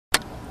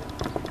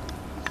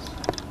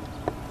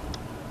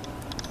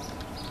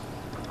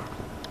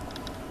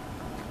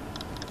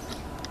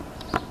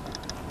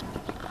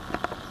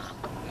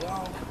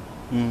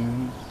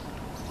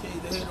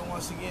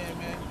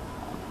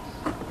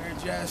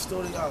Jaz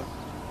Studio.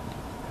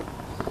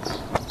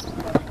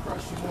 About to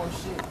crush you more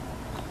shit.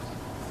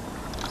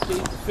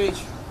 Keed the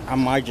feature. I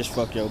might just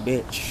fuck your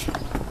bitch.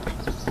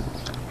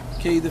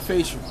 Keed the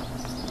feature.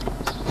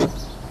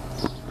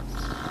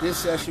 This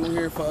session we're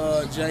here for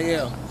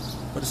JL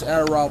for this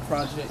Adderall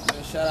project.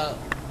 Man, shout out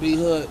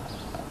Bhood,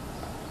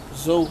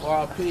 Zoo,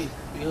 RP,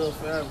 Bhood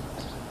forever.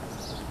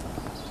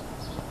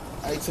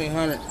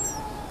 1800.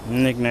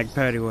 Knick-knack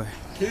paddyway.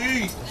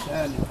 Keed. What's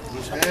happening?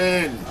 What's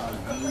happening?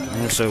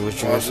 What's up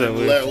with you? What's up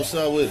with you? What's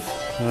up with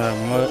it? Not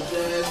much.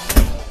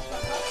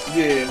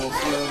 Yeah,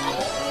 what's up?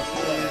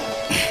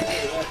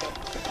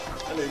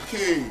 I need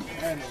Keed.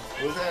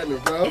 What's happening,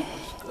 bro?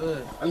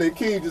 Good. I need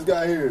Keed just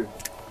got here.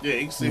 Yeah,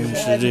 you can see What's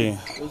him. happening?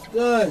 What's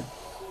good?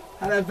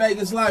 How that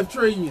Vegas life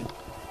treating you?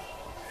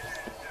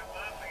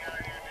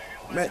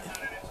 Man,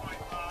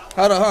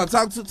 hold on.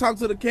 Talk to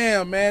the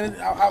cam, man.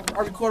 I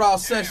record all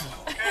sessions.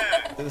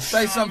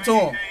 Say something to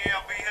him. Yeah,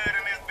 I'll be hood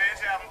in this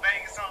bitch, having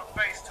Vegas on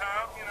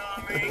Facetime, you know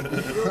what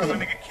I mean?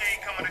 My nigga Keed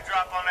coming to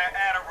drop on that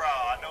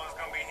Adderall. I know it's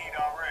gonna be heat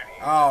already.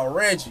 Oh,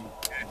 Reggie.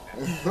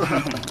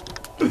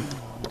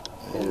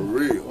 For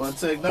real. Well,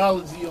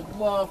 technology, a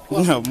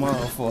motherfucker. No,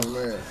 motherfucker.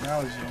 Man.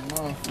 Technology, a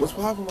motherfucker. What's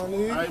poppin', my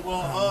nigga? Alright,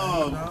 well,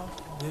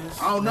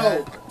 I don't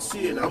know.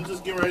 Shit, I'm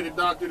just getting ready to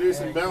doctor this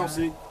and bounce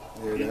it.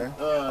 Yeah, man.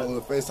 I'm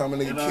gonna FaceTime a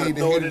and, nigga Keed.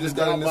 throw it The in just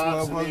the got in this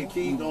box, and then motherfucker.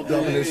 Keed gonna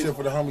Dumping do this it. shit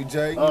for the homie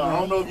Jay. I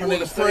don't know if you My want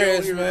to nigga stay Prez,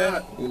 on here or man.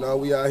 not. You know,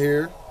 we out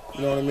here.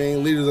 You know what I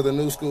mean? Leaders of the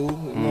new school. You know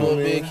what I Little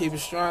bit, mean? keep it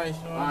strange.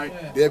 You know what I'm Alright.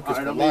 saying? Depkins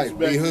Alright, for I'm life. leaving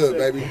Be back hood, to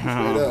baby.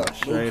 Straight up. New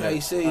Straight up.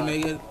 KC,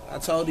 nigga. I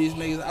told these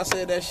niggas, I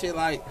said that shit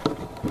like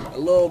a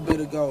little bit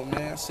ago,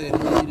 man. I said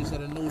new leaders of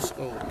the new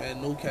school,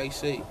 man. New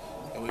KC.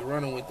 And we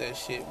running with that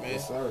shit, man.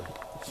 Yes, sir.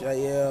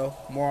 JL,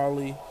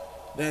 Marley,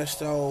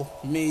 Desto,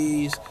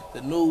 Mees, the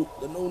new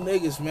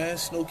niggas, man.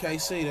 It's new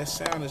KC. That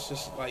sound is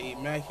just like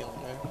immaculate,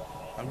 man.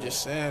 I'm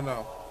just saying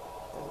though.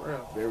 For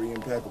real. Very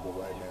impeccable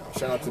right now.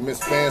 Shout out to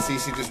Miss Fancy.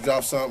 She just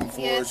dropped something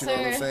for Yes, us. You know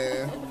what I'm sir.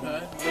 saying?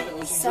 Okay.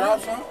 When she So,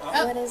 drop something?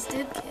 what is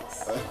Dip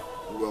Kiss?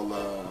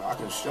 Well, I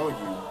can show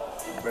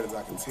you better than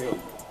I can tell you.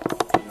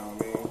 You know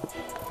what I mean?